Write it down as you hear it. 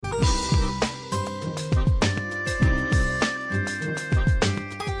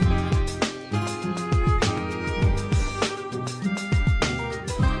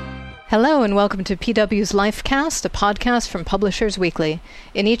Hello and welcome to PW's Lifecast, a podcast from Publishers Weekly.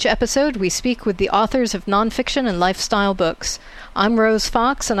 In each episode, we speak with the authors of nonfiction and lifestyle books. I'm Rose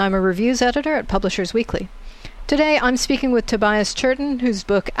Fox, and I'm a reviews editor at Publishers Weekly. Today, I'm speaking with Tobias Churton, whose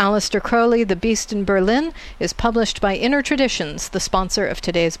book Aleister Crowley, The Beast in Berlin, is published by Inner Traditions, the sponsor of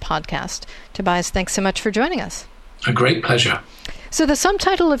today's podcast. Tobias, thanks so much for joining us. A great pleasure. So the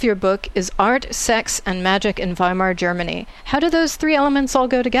subtitle of your book is Art, Sex, and Magic in Weimar Germany. How do those three elements all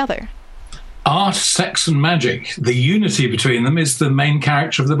go together? Art, sex, and magic. The unity between them is the main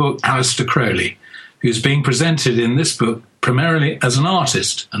character of the book, Aleister Crowley, who's being presented in this book primarily as an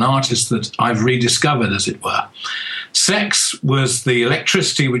artist that I've rediscovered, as it were. Sex was the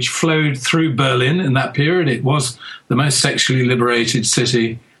electricity which flowed through Berlin in that period. It was the most sexually liberated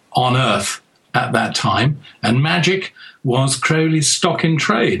city on earth at that time. And magic was Crowley's stock in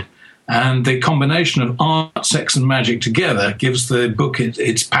trade. And the combination of art, sex, and magic together gives the book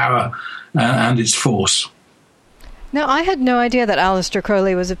its power and its force. Now, I had no idea that Aleister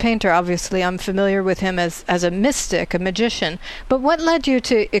Crowley was a painter. Obviously, I'm familiar with him as a mystic, a magician. But what led you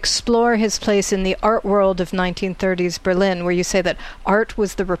to explore his place in the art world of 1930s Berlin, where you say that art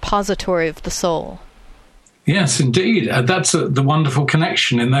was the repository of the soul? Yes, indeed. That's the wonderful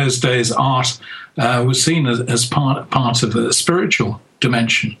connection. In those days, art was seen as part of a spiritual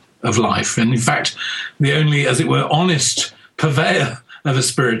dimension of life. And in fact, the only, as it were, honest purveyor of a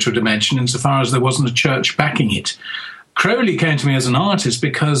spiritual dimension, insofar as there wasn't a church backing it. Crowley came to me as an artist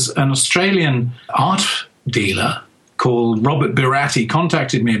because an Australian art dealer called Robert Birati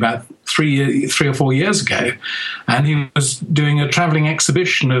contacted me about three or 4 years ago, and he was doing a travelling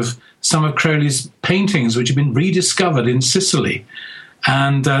exhibition of some of Crowley's paintings, which had been rediscovered in Sicily,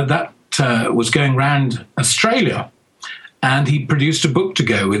 and that was going round Australia. And he produced a book to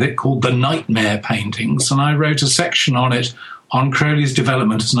go with it called The Nightmare Paintings, and I wrote a section on it on Crowley's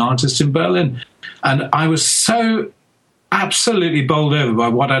development as an artist in Berlin. And I was so absolutely bowled over by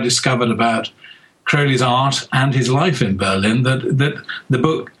what I discovered about Crowley's art and his life in Berlin that the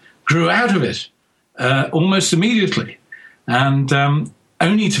book grew out of it almost immediately. And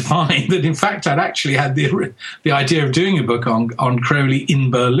only to find that, in fact, I'd actually had the idea of doing a book on Crowley in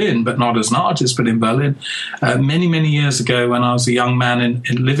Berlin, but not as an artist, but in Berlin, many, many years ago when I was a young man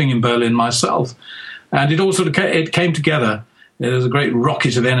living in Berlin myself. And it all sort of it came together. There was a great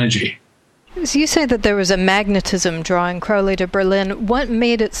rocket of energy. So you say that there was a magnetism drawing Crowley to Berlin. What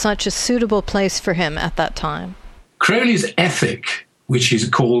made it such a suitable place for him at that time? Crowley's ethic, which is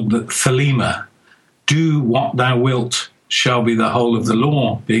called the Thelema, do what thou wilt shall be the whole of the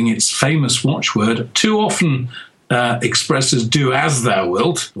law, being its famous watchword, too often expresses do as thou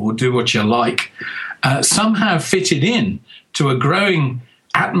wilt, or do what you like, somehow fitted in to a growing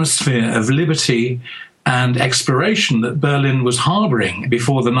atmosphere of liberty and exploration that Berlin was harbouring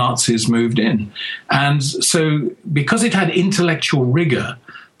before the Nazis moved in. And so because it had intellectual rigour,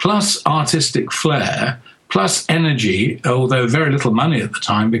 plus artistic flair, plus energy, although very little money at the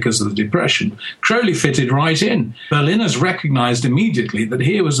time because of the Depression, Crowley fitted right in. Berliners recognised immediately that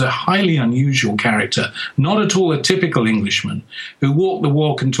here was a highly unusual character, not at all a typical Englishman, who walked the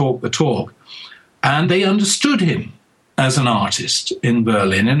walk and talked the talk. And they understood him as an artist in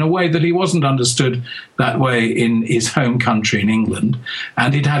Berlin in a way that he wasn't understood that way in his home country in England.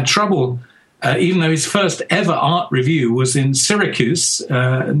 And he'd had trouble, even though his first ever art review was in Syracuse,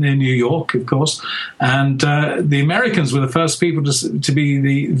 near New York, of course. And the Americans were the first people to be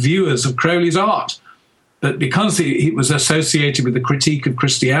the viewers of Crowley's art. But because he was associated with the critique of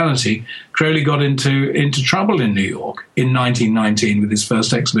Christianity, Crowley got into trouble in New York in 1919 with his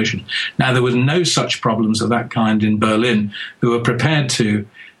first exhibition. Now, there was no such problems of that kind in Berlin, who were prepared to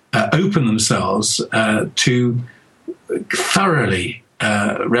open themselves to thoroughly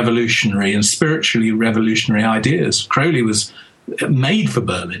revolutionary and spiritually revolutionary ideas. Crowley was made for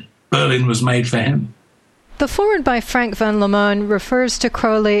Berlin. Berlin was made for him. The foreword by Frank van Lommon refers to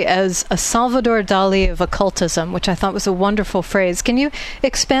Crowley as a Salvador Dali of occultism, which I thought was a wonderful phrase. Can you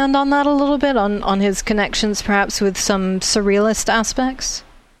expand on that a little bit, on his connections perhaps with some surrealist aspects?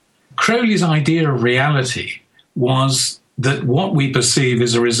 Crowley's idea of reality was that what we perceive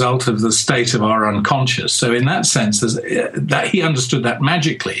is a result of the state of our unconscious. So in that sense, that he understood that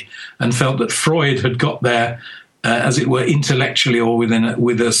magically and felt that Freud had got there as it were, intellectually or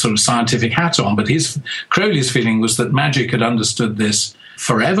with a sort of scientific hat on. But Crowley's feeling was that magic had understood this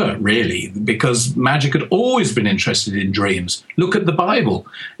forever, really, because magic had always been interested in dreams. Look at the Bible.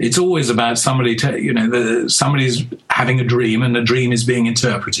 It's always about somebody's having a dream and the dream is being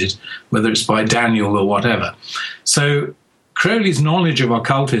interpreted, whether it's by Daniel or whatever. So Crowley's knowledge of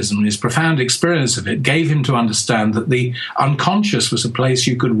occultism and his profound experience of it gave him to understand that the unconscious was a place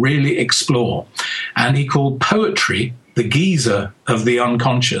you could really explore. And he called poetry the geyser of the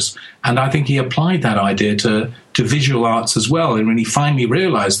unconscious. And I think he applied that idea to visual arts as well. And when he finally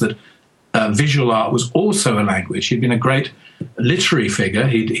realized that visual art was also a language, he'd been a great literary figure.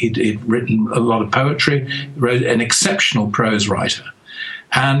 He'd written a lot of poetry, wrote an exceptional prose writer.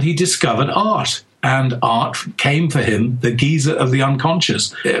 And he discovered art. And art came for him the geyser of the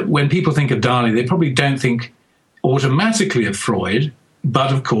unconscious. When people think of Dali, they probably don't think automatically of Freud,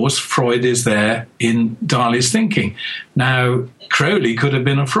 but of course Freud is there in Dali's thinking. Now, Crowley could have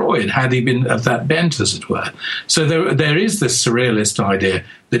been a Freud had he been of that bent, as it were. So there is this surrealist idea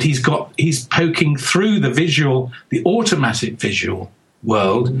that he's poking through the automatic visual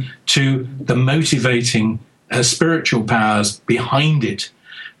world to the motivating spiritual powers behind it.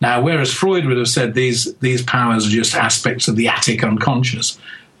 Now, whereas Freud would have said these powers are just aspects of the attic unconscious,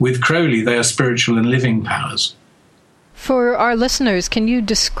 with Crowley they are spiritual and living powers. For our listeners, can you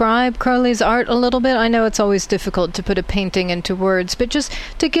describe Crowley's art a little bit? I know it's always difficult to put a painting into words, but just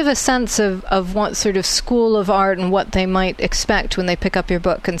to give a sense of what sort of school of art and what they might expect when they pick up your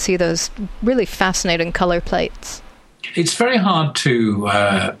book and see those really fascinating color plates. It's very hard to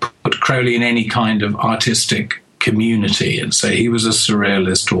put Crowley in any kind of artistic community and say he was a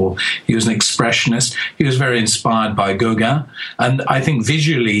surrealist or he was an expressionist. He was very inspired by Gauguin. And I think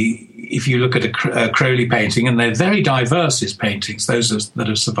visually, if you look at a Crowley painting, and they're very diverse, his paintings, those that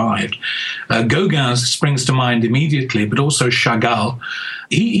have survived. Gauguin springs to mind immediately, but also Chagall.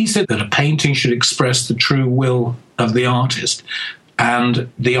 He said that a painting should express the true will of the artist. And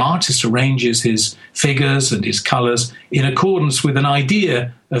the artist arranges his figures and his colours in accordance with an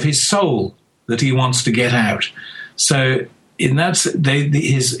idea of his soul that he wants to get out. So in that,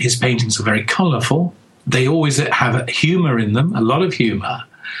 his paintings are very colourful. They always have humour in them, a lot of humour.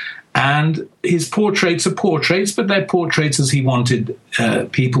 And his portraits are portraits, but they're portraits as he wanted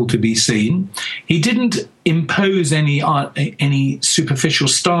people to be seen. He didn't impose any superficial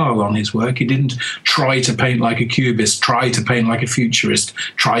style on his work. He didn't try to paint like a cubist, try to paint like a futurist,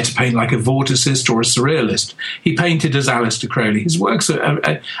 try to paint like a vorticist or a surrealist. He painted as Aleister Crowley. His works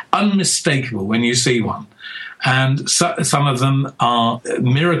are unmistakable when you see one. And some of them are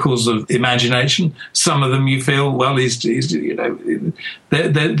miracles of imagination. Some of them you feel, well, there's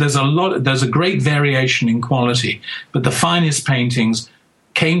a great variation in quality. But the finest paintings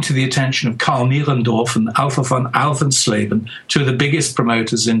came to the attention of Karl Nierendorf and Alpha von Alvensleben, two of the biggest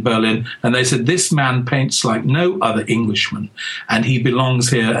promoters in Berlin. And they said, this man paints like no other Englishman, and he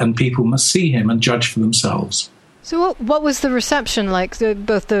belongs here, and people must see him and judge for themselves. So what was the reception like,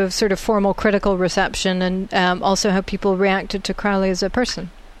 both the sort of formal critical reception and also how people reacted to Crowley as a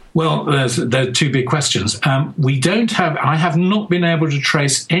person? Well, there are two big questions. I have not been able to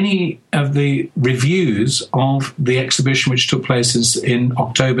trace any of the reviews of the exhibition which took place in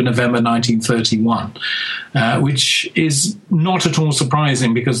October, November 1931, which is not at all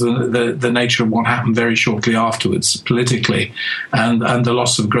surprising because of the nature of what happened very shortly afterwards, politically, and the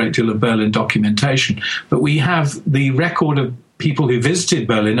loss of a great deal of Berlin documentation. But we have the record of people who visited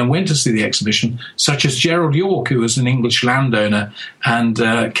Berlin and went to see the exhibition, such as Gerald York, who was an English landowner and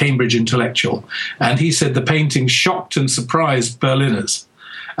Cambridge intellectual. And he said the painting shocked and surprised Berliners,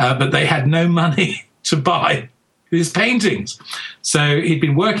 but they had no money to buy his paintings. So he'd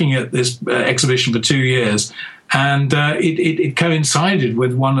been working at this exhibition for 2 years, and it coincided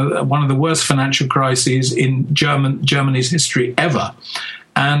with one of the worst financial crises in Germany's history ever.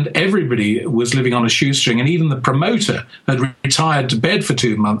 And everybody was living on a shoestring, and even the promoter had retired to bed for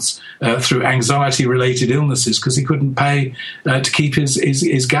 2 months through anxiety-related illnesses because he couldn't pay to keep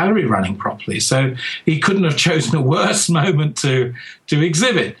his gallery running properly. So he couldn't have chosen a worse moment to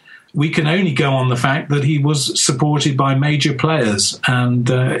exhibit. We can only go on the fact that he was supported by major players and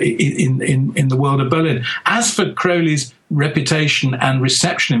in the world of Berlin. As for Crowley's reputation and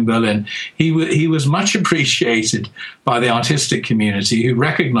reception in Berlin, he was much appreciated by the artistic community, who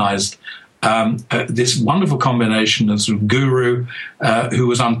recognized this wonderful combination of sort of guru who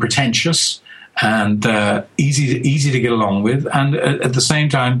was unpretentious and easy to get along with, and at the same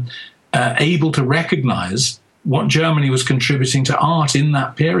time able to recognize what Germany was contributing to art in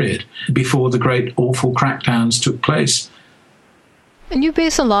that period before the great awful crackdowns took place. And you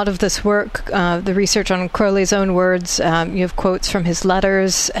base a lot of this work, the research, on Crowley's own words. You have quotes from his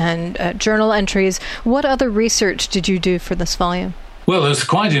letters and journal entries. What other research did you do for this volume? Well, there's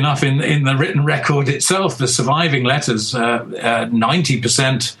quite enough in the written record itself. The surviving letters,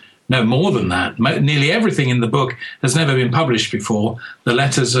 90% No, more than that. Nearly everything in the book has never been published before. The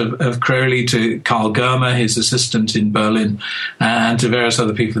letters of Crowley to Karl Germer, his assistant in Berlin, and to various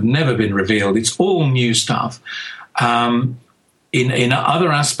other people have never been revealed. It's all new stuff. In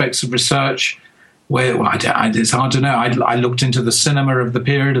other aspects of research, it's hard to know. I looked into the cinema of the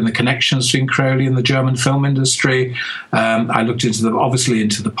period and the connections between Crowley and the German film industry. I looked obviously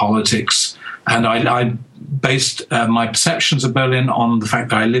into the politics, and I based my perceptions of Berlin on the fact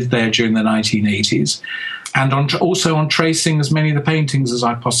that I lived there during the 1980s, and also on tracing as many of the paintings as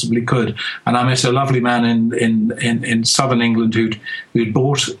I possibly could. And I met a lovely man in southern England who'd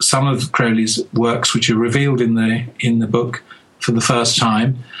bought some of Crowley's works, which are revealed in the book for the first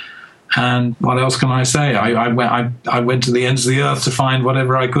time. And what else can I say? I went to the ends of the earth to find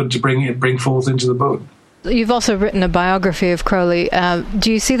whatever I could to bring forth into the book. You've also written a biography of Crowley.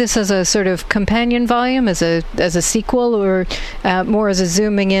 Do you see this as a sort of companion volume, as a sequel, or more as a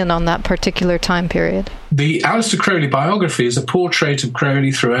zooming in on that particular time period? The Aleister Crowley biography is a portrait of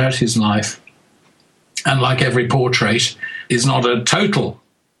Crowley throughout his life. And like every portrait, is not a total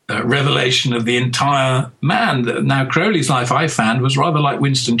revelation of the entire man. Now, Crowley's life, I found, was rather like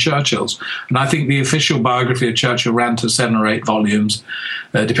Winston Churchill's. And I think the official biography of Churchill ran to 7 or 8 volumes,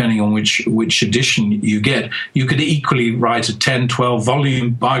 depending on which edition you get. You could equally write a 10,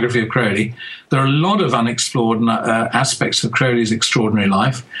 12-volume biography of Crowley. There are a lot of unexplored aspects of Crowley's extraordinary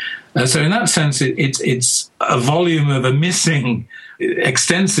life. So in that sense, it's a volume of a missing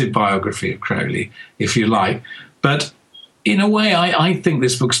extensive biography of Crowley, if you like. But in a way, I think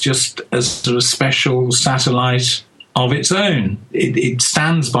this book's just a sort of special satellite of its own. It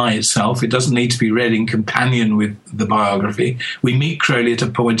stands by itself. It doesn't need to be read in companion with the biography. We meet Crowley at a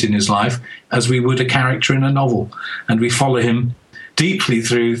point in his life as we would a character in a novel, and we follow him deeply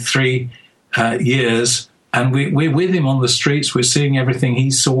through 3 years. And we're with him on the streets. We're seeing everything he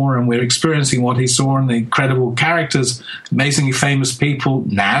saw, and we're experiencing what he saw, and the incredible characters, amazingly famous people,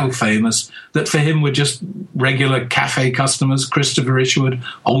 now famous, that for him were just regular cafe customers. Christopher Isherwood,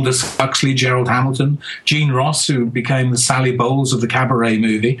 Aldous Huxley, Gerald Hamilton, Jean Ross, who became the Sally Bowles of the Cabaret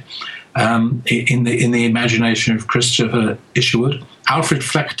movie, in the imagination of Christopher Isherwood. Alfred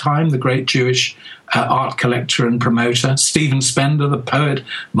Fleckheim, the great Jewish art collector and promoter, Stephen Spender, the poet,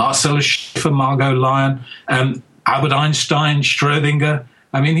 Marcella Schiffer, Margot Lyon, Albert Einstein, Schrödinger.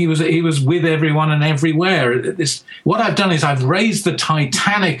 I mean, he was with everyone and everywhere. What I've done is I've raised the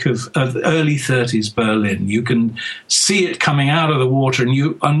Titanic of early 30s Berlin. You can see it coming out of the water,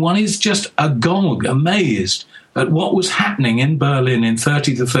 and one is just agog, amazed at what was happening in Berlin in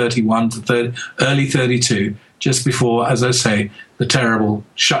 30 to 31 to early 32, just before, as I say, the terrible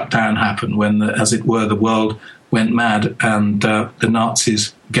shutdown happened, when, as it were, the world went mad and the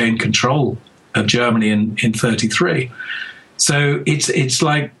Nazis gained control of Germany in 33. So it's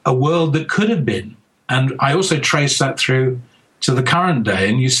like a world that could have been. And I also trace that through to the current day,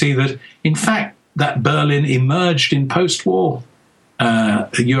 and you see that, in fact, that Berlin emerged in post-war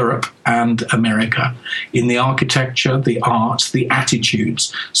Europe and America, in the architecture, the art, the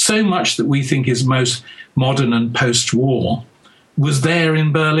attitudes. So much that we think is most modern and post-war was there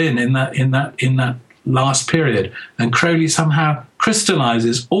in Berlin in that last period, and Crowley somehow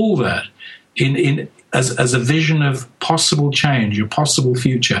crystallizes all that as a vision of possible change, a possible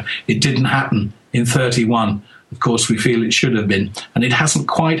future. It didn't happen in 31. Of course, we feel it should have been, and it hasn't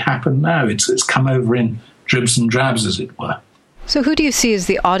quite happened now. It's come over in dribs and drabs, as it were. So who do you see as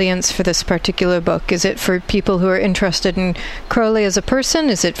the audience for this particular book? Is it for people who are interested in Crowley as a person?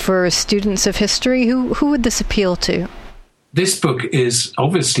 Is it for students of history? Who would this appeal to? This book is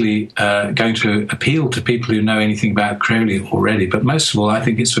obviously going to appeal to people who know anything about Crowley already, but most of all, I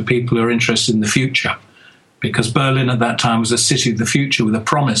think it's for people who are interested in the future, because Berlin at that time was a city of the future with a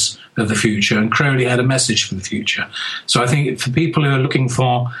promise of the future, and Crowley had a message for the future. So I think for people who are looking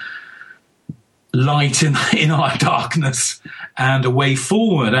for light in our darkness and a way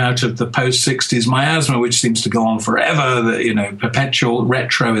forward out of the post-60s miasma, which seems to go on forever, the perpetual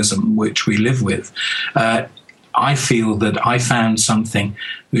retroism which we live with, I feel that I found something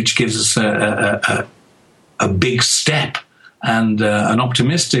which gives us a big step and an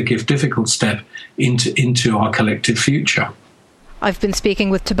optimistic, if difficult, step into our collective future. I've been speaking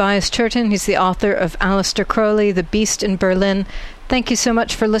with Tobias Churton. He's the author of Aleister Crowley, The Beast in Berlin. Thank you so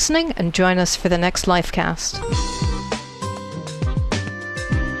much for listening, and join us for the next Lifecast.